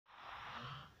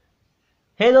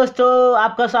हे दोस्तों,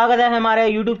 आपका स्वागत है हमारे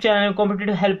YouTube चैनल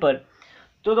कॉम्पिटिटिव हेल्पर।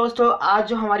 तो दोस्तों, आज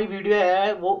जो हमारी वीडियो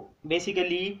है वो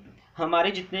बेसिकली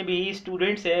हमारे जितने भी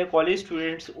स्टूडेंट्स हैं, कॉलेज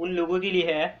स्टूडेंट्स, उन लोगों के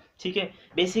लिए है। ठीक है,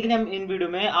 बेसिकली हम इन वीडियो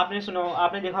में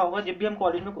आपने देखा होगा, जब भी हम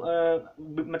कॉलेज में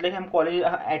मतलब हम कॉलेज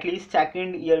एटलीस्ट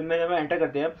सेकंड ईयर में जब एंटर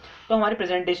करते हैं तो हमारी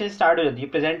प्रेजेंटेशन स्टार्ट हो जाती है।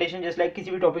 प्रेजेंटेशन जस्ट लाइक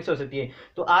किसी भी टॉपिक से हो सकती है।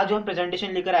 तो आज जो हम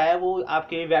प्रेजेंटेशन लेकर आया है वो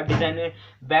आपके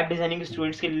वेब डिज़ाइनिंग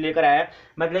स्टूडेंट्स के लिए लेकर आया है।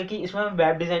 मतलब कि इसमें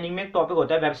वेब डिज़ाइनिंग में एक टॉपिक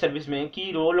होता है वेब सर्विस में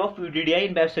कि role of यूडीडीआई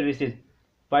in web services.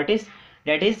 What is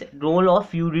that is role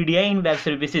of यूडीडीआई in web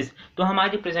services. तो हम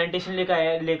आज प्रेजेंटेशन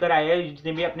लेकर आए हैं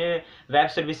जितने भी अपने वेब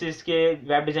सर्विसेज के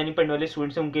वेब डिज़ाइनिंग पढ़ने वाले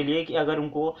स्टूडेंट्स हैं उनके लिए, कि अगर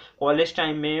उनको कॉलेज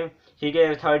टाइम में, ठीक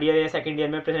है, थर्ड ईयर या सेकंड ईयर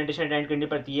में प्रेजेंटेशन अटेंड करनी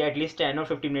पड़ती है एटलीस्ट 10 और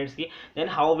 15 मिनट्स की, then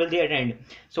how will they attend.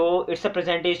 So it's a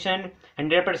presentation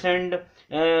 100%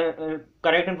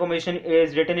 correct information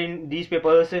is written in these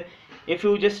papers. If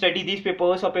you just study these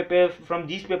papers or prepare from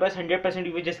these papers,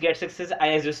 100% you will just get success,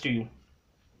 I suggest to you.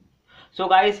 So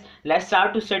guys, let's start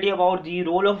to study about the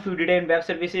role of UDD in web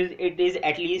services. It is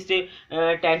at least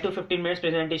 10 to 15 minutes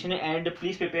presentation, and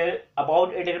please prepare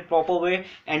about it in a proper way,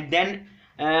 and then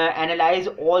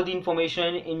analyze all the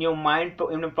information in your mind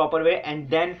in a proper way, and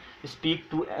then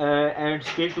speak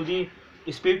towards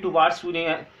to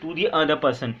the other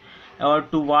person,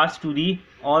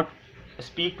 or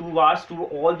speak towards to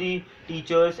all the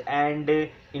teachers and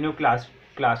in your class.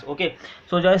 Okay,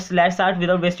 so just let's start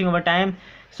without wasting our time.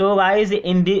 So guys,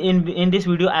 in this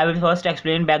video I will first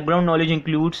explain background knowledge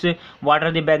includes what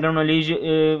are the background knowledge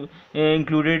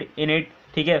included in it.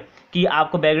 ठीक है, कि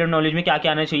आपको background knowledge में क्या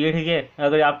क्या आना चाहिए। ठीक है,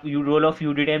 अगर आप role of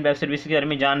UDD and web service के बारे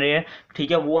में जान रहे हैं,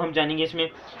 ठीक है, वो हम जानेंगे इसमें।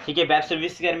 ठीक है, वेब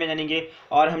सर्विस के बारे में जानेंगे,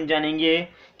 और हम जानेंगे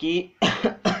कि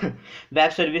वेब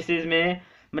सर्विसेज में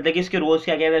मतलब कि इसके रोल्स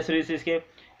क्या क्या है वेब सर्विसेज के।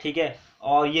 ठीक है,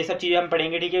 और ये सब चीज़ें हम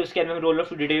पढ़ेंगे। ठीक है, उसके बाद में रोल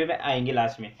ऑफ यूडीडी में आएंगे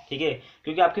लास्ट में। ठीक है,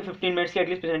 क्योंकि आपकी 15 मिनट्स की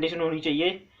एटलीस्ट प्रेजेंटेशन होनी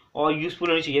चाहिए और यूजफुल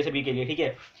होनी चाहिए सभी के लिए। ठीक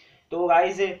है, तो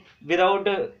guys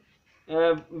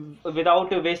without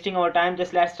wasting our time,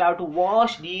 just let's start to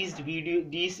watch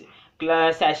these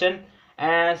class session.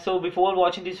 So before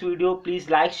watching this video, please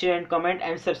like, share and comment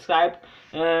and subscribe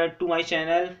to my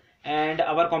channel and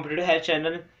our competitive health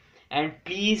channel, and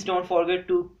please don't forget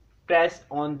to press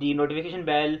on the notification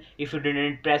bell if you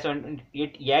didn't press on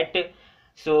it yet,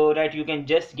 so that you can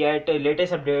just get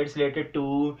latest updates related to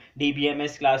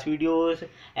DBMS class videos.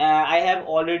 I have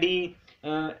already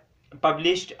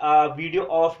published a video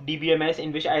of DBMS in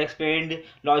which I explained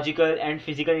logical and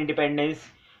physical independence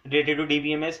related to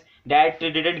DBMS. That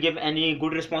didn't give any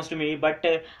good response to me, but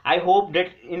I hope that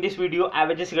in this video I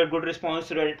will just get good response,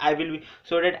 so that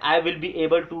I will be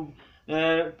able to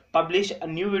publish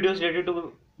new videos related to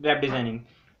web designing.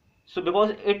 So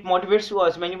because it motivates to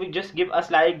us, when you just give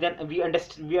us like, then we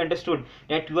understood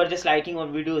that you are just liking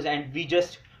our videos and we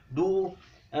just do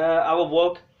our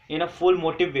work in a full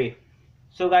motive way.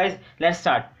 So guys, let's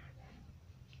start.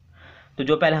 तो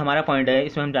जो पहले हमारा point है,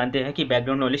 इसमें हम जानते हैं कि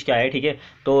बैकग्राउंड नॉलेज क्या है। ठीक है,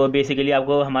 तो बेसिकली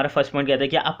आपको हमारा फर्स्ट पॉइंट कहता है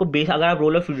कि आपको अगर आप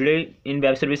role of UDD in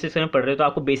web services में पढ़ रहे हो तो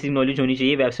आपको बेसिक नॉलेज होनी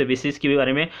चाहिए वेब सर्विसेज के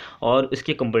बारे में और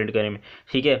उसके कंपोनेंट के बारे में।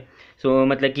 ठीक है, सो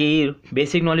मतलब कि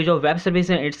basic knowledge of web service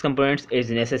and it's components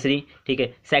is necessary. ठीक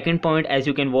है, second point, as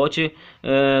you can watch,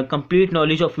 complete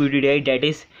knowledge of UDD, that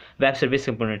is web service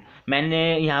component. मैंने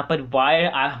यहाँ पर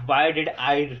why did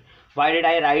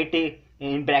I right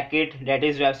in bracket that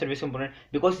is web service component,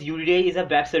 because UDI is a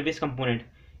web service component,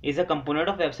 is a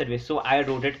component of web service, so I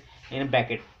wrote it in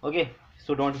bracket. Okay,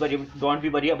 so don't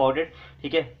be worry about it.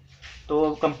 ठीक है, तो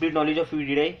complete knowledge of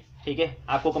UDI, ठीक है,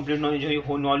 आपको complete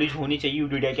knowledge होनी चाहिए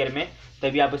UDD के बारे में,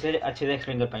 तभी आप उसे अच्छे से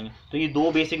एक्सप्लेन कर पाएंगे। तो ये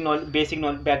दो बेसिक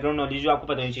बैकग्राउंड नॉलेज जो आपको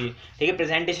पता होनी चाहिए। ठीक है,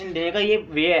 प्रेजेंटेशन देने का ये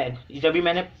वे है, जब भी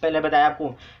मैंने पहले बताया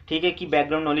आपको। ठीक है, कि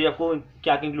बैकग्राउंड नॉलेज आपको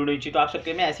क्या क्या इंक्लूड होनी चाहिए, तो आप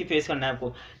सबके में ऐसे फेस करना है आपको।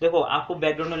 देखो, आपको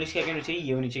बैकग्राउंड नॉलेज क्या क्या होनी चाहिए,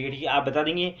 ये होनी चाहिए। ठीक है, आप बता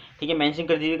देंगे, ठीक है, मेंशन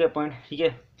कर दीजिएगा पॉइंट। ठीक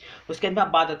है, उसके अंदर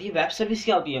बात आती है वेब सर्विस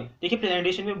क्या होती है। देखिए,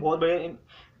 प्रेजेंटेशन में बहुत बड़े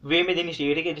वे में देनी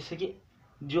चाहिए। ठीक है, जैसे कि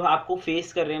जो आपको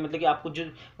फेस कर रहे हैं, मतलब कि आपको जो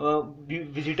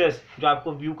विजिटर्स जो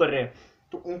आपको व्यू कर रहे हैं,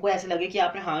 तो उनको ऐसे लगे कि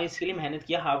आपने हाँ इसके लिए मेहनत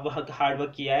किया, हार्ड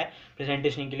वर्क किया है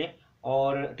प्रेजेंटेशन के लिए,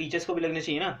 और टीचर्स को भी लगना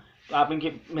चाहिए ना, तो आप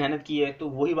इनकी मेहनत की है। तो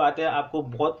वही बात है, आपको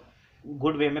बहुत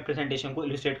गुड वे में प्रेजेंटेशन को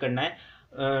इलस्ट्रेट करना है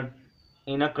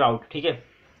इन अ क्राउड। ठीक है,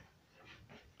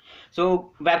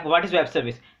 so what is web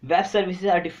service? Web services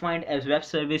are defined as web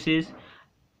services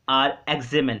are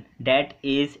XML, that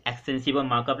is extensible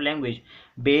markup language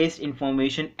based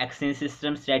information exchange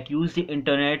systems that use the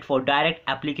internet for direct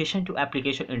application to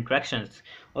application interactions.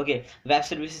 Okay, web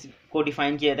service को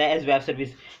define किया जाता है as web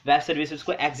service. Web services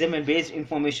को XML based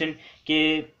information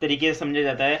के तरीके से समझा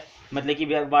जाता है.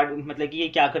 मतलब कि ये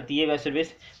क्या करती है वेब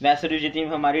सर्विस. वेब सर्विस जितनी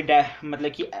हमारी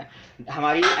मतलब कि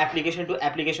हमारी एप्लीकेशन टू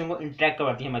एप्लीकेशन को इंटरेक्ट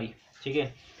करवाती है हमारी. ठीक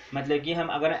है, मतलब कि हम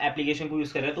अगर एप्लीकेशन को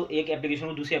यूज़ कर रहे हैं तो एक एप्लीकेशन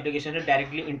को दूसरी एप्लीकेशन से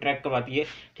डायरेक्टली इंटरेक्ट करवाती है.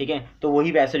 ठीक है, तो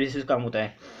वही वेब सर्विसेज काम होता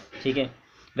है. ठीक है,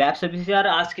 वेब सर्विसेज यार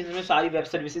आज के समय में सारी वेब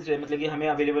सर्विसेज मतलब कि हमें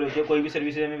अवेलेबल होती है. कोई भी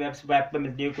सर्विसेज हमें वेब पे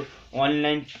मिलती है,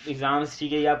 ऑनलाइन एग्जाम्स,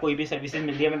 ठीक है, या कोई भी सर्विसेज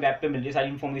मिलती है हमें वेब पे मिलती है. सारी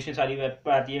इन्फॉर्मेशन सारी वेब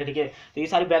पे आती है. ठीक है, तो ये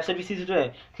सारी वेब सर्विसेज जो है,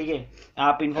 ठीक है,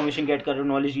 आप इन्फॉर्मेशन गेट कर रहे हो,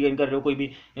 नॉलेज गेन कर रहे हो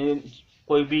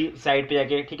कोई भी साइट पे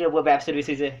जाके. ठीक है, वो वेब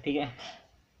सर्विसेज है. ठीक है,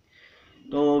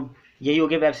 तो यही हो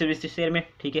गया वेब सर्विसेज शेयर में.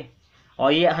 ठीक है,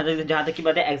 और ये जहाँ तक की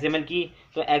बात है एक्सएमएल की,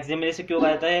 तो एक्सएमएल से क्यों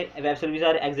आता है web service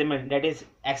are XML, that is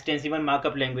extensible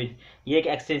markup language. ये एक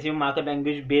एक्सटेंसिबल मार्कअप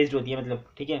लैंग्वेज बेस्ड होती है मतलब.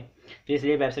 ठीक है, तो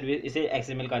इसलिए वेब सर्विस इसे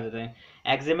एक्सएमएल कहा जाता है.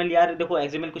 एक्सएमएल यार देखो,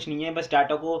 एक्सएमएल कुछ नहीं है, बस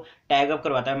डाटा को टैग अप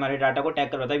करवाता है, हमारे डाटा को टैग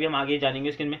करवाता है. अभी हम आगे जानेंगे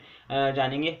उसके में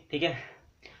जानेंगे. ठीक है,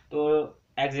 तो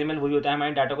एक्सएमएल वही होता है,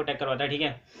 हमारे डाटा को टैग करवाता है. ठीक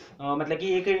है, मतलब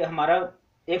कि एक हमारा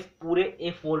एक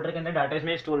फोल्डर के अंदर डाटा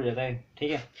इसमें स्टोर हो जाता है.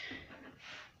 ठीक है,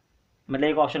 मतलब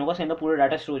एक ऑप्शन होगा, उसके अंदर पूरा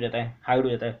डाटा स्टोर हो जाता है, हाइड हो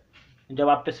जाता है. जब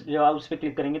आप उस पर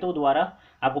क्लिक करेंगे तो वो दोबारा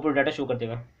आपको पूरा डाटा शो कर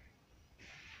देगा.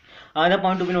 Another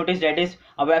point to be noticed, that is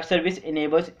a web service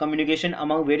enables communication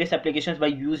among various applications by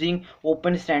using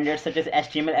open standards such as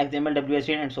HTML, XML,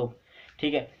 WSGL and so.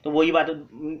 ठीक है, तो वही बात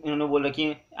इन्होंने बोल रखी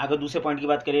है. अगर दूसरे पॉइंट की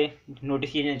बात करें,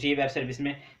 नोटिस किया जाना चाहिए वेब सर्विस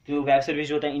में, तो वेब सर्विस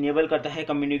जो होता है इनेबल करता है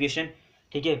कम्युनिकेशन.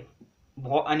 ठीक है,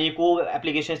 बहुत अनेकों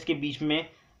एप्लीकेशंस के बीच में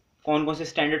कौन कौन से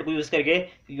स्टैंडर्ड को यूज़ करके,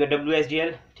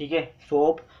 WSGL, ठीक है,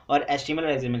 सोप और HTML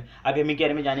और XML. अभी हम इनके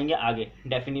बारे में जानेंगे आगे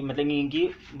डेफिनेटली, मतलब इनकी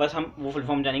बस हम वो फुल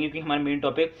फॉर्म जानेंगे क्योंकि हमारा main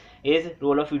topic is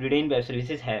role of UD in web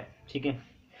services है. ठीक है,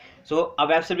 सो a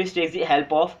web service takes the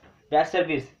help of. Web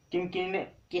service किन किन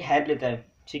की हेल्प लेता है.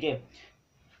 ठीक है,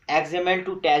 XML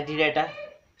to tag the data,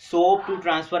 soap to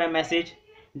transfer a message,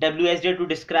 WSGL to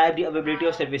describe the availability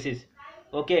of services.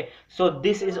 Okay, so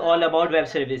this is all about web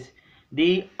service.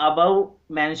 The above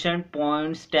mentioned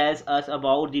points tells us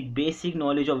about the basic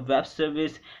knowledge of web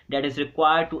service that is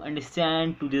required to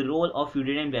understand to the role of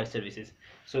UDD in web services.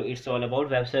 So it's all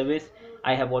about web service.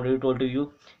 I have already told to you.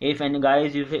 If any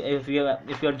guys, if you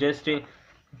are just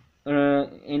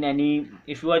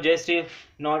if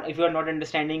you are not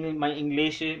understanding my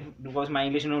English, because my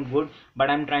English is not good,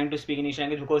 but I'm trying to speak English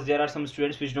language because there are some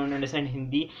students which don't understand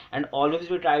Hindi and always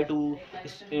we try to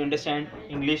understand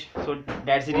English, so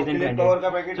that's the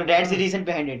reason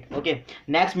behind it. Okay,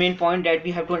 next main point that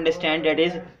we have to understand, that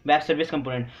is web service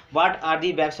component. What are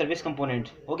the web service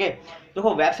components? Okay,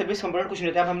 देखो web service component कुछ नहीं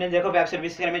होता है. हमने देखो web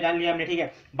service के बारे में जान लिया हमने. ठीक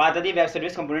है, बात आती है वेब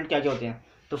सर्विस कंपोनेंट क्या क्या होते हैं.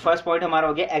 तो फर्स्ट पॉइंट हमारा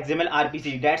हो गया XML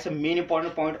RPC, that's a main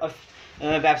important point of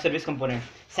web service component.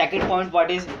 Second point,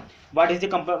 what is the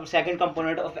second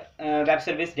component of web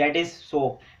service, that is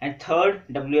SOAP. And third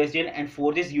WSGL, and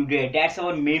fourth is UDI. That's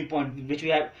our main point which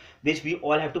we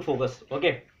all have to focus.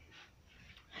 Okay,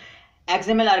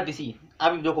 XML RPC.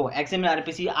 अब देखो XML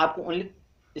RPC आपको only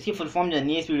इसकी full form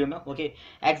जाननी है इस video में. Okay,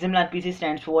 XML RPC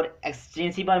stands for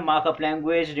extensible markup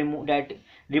language that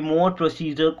remote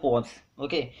procedure calls.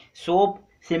 Okay, SOAP,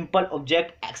 simple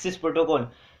object access protocol.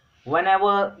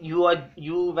 Whenever your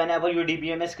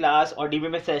DBMS class or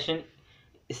DBMS session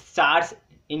starts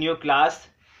in your class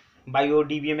by your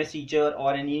DBMS teacher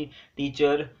or any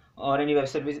teacher or any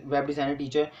web designer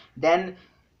teacher, then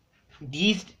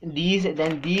these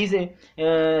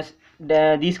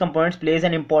components plays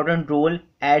an important role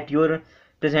at your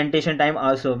presentation time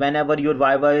also. Whenever your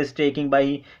viva is taken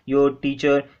by your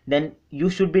teacher, then you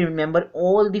should be remember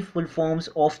all the full forms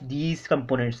of these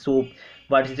components. So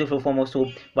what is the full form of SOAP,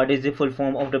 what is the full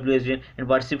form of WSGL, and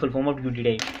what is the full form of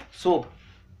UDI. So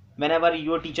whenever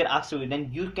your teacher asks you, then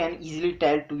you can easily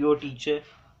tell to your teacher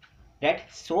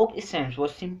that SOAP stands for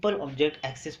Simple Object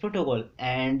Access Protocol,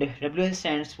 and WS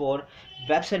stands for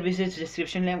Web Services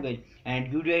Description Language, and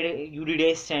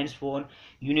UDI stands for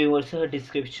Universal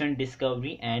Description,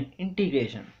 Discovery and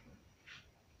Integration.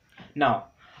 Now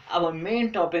our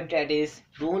main topic, that is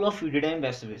role of UDI in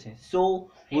web services.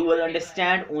 So we will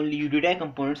understand only UDI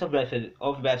components of web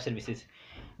services.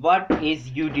 What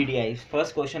is UDDI?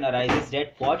 First question arises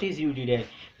that what is UDDI?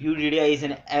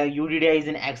 UDDI is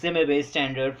an XML-based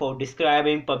standard for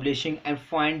describing, publishing, and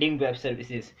finding web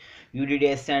services.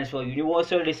 UDDI stands for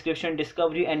Universal Description,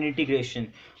 Discovery, and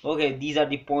Integration. Okay, these are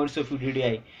the points of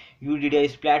UDDI. UDDI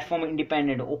is platform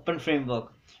independent, open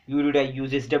framework. UDDI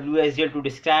uses WSDL to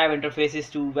describe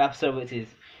interfaces to web services.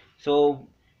 So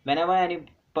whenever any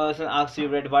person asks you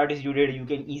that what is UDDI, you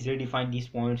can easily define these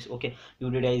points. Okay,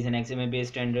 UDDI is an XML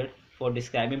based standard for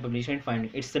describing, publishing, and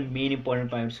finding. It's the main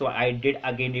important point, so I did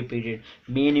again repeat it.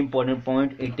 Main important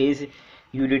point, it is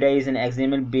UDDI is an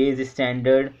XML based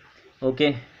standard,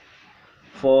 okay,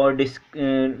 for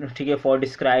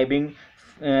describing,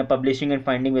 publishing, and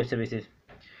finding web services.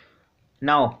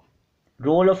 Now,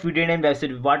 role of UDDI in web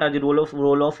service. What are the role of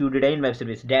UDDI in web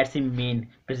service? That's the main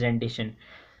presentation.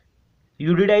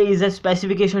 UDDI is a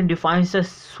specification defines a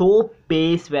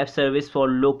SOAP-based web service for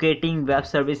locating web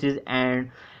services and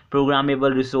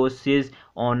programmable resources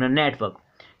on a network.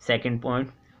 Second point,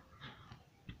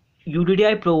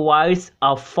 UDDI provides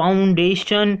a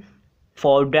foundation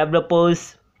for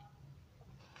developers,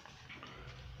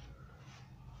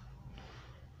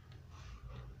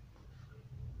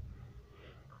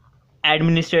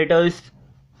 administrators,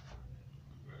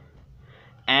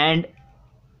 and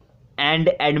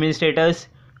administrators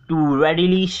to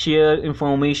readily share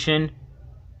information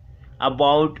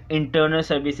about internal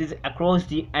services across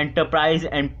the enterprise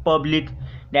and public,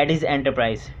 that is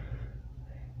enterprise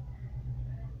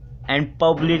and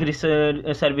public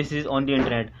services on the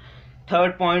internet.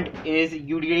 Third point is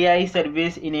UDDI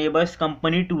service enables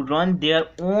company to run their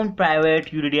own private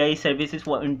UDDI services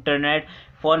for internet,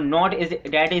 for not is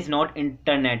that is not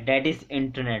internet, that is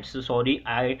internet. So sorry,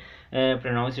 I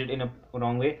pronounced it in a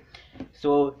wrong way.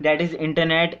 So that is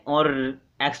internet or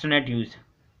extranet use.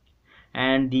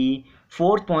 And the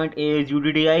fourth point is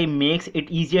UDDI makes it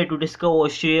easier to discover,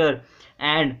 share,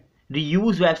 and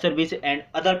reuse web services and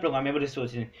other programmable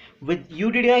resources. With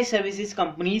UDDI services,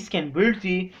 companies can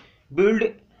build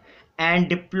and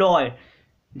deploy,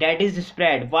 that is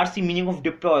spread. What's the meaning of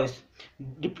deploys?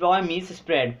 Deploy means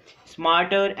spread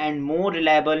smarter and more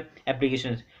reliable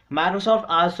applications. Microsoft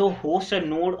also hosts a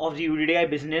node of the UDDI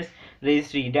business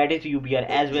registry, that is UBR,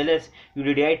 as well as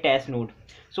UDDI test node.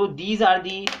 So these are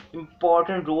the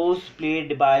important roles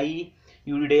played by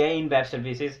UDDI in web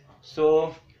services.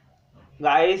 So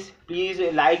guys, please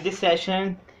like this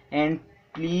session and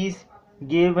please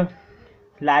give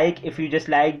like if you just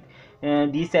like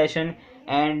this session,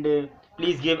 and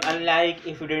please give unlike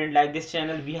if you didn't like this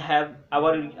channel. We have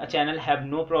our channel, have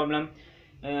no problem,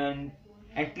 and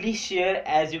please share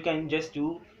as you can just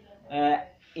do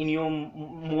in your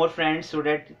more friends, so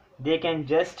that they can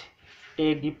just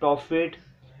take the profit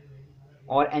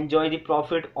or enjoy the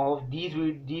profit of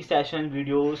these session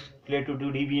videos related to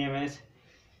DBMS.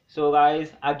 So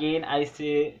guys, again I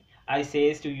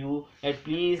says to you that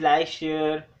please like,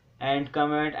 share, and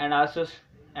comment, and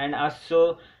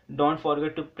also don't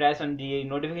forget to press on the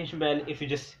notification bell if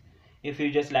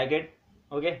you just like it.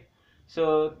 Okay,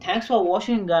 so thanks for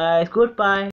watching guys, goodbye.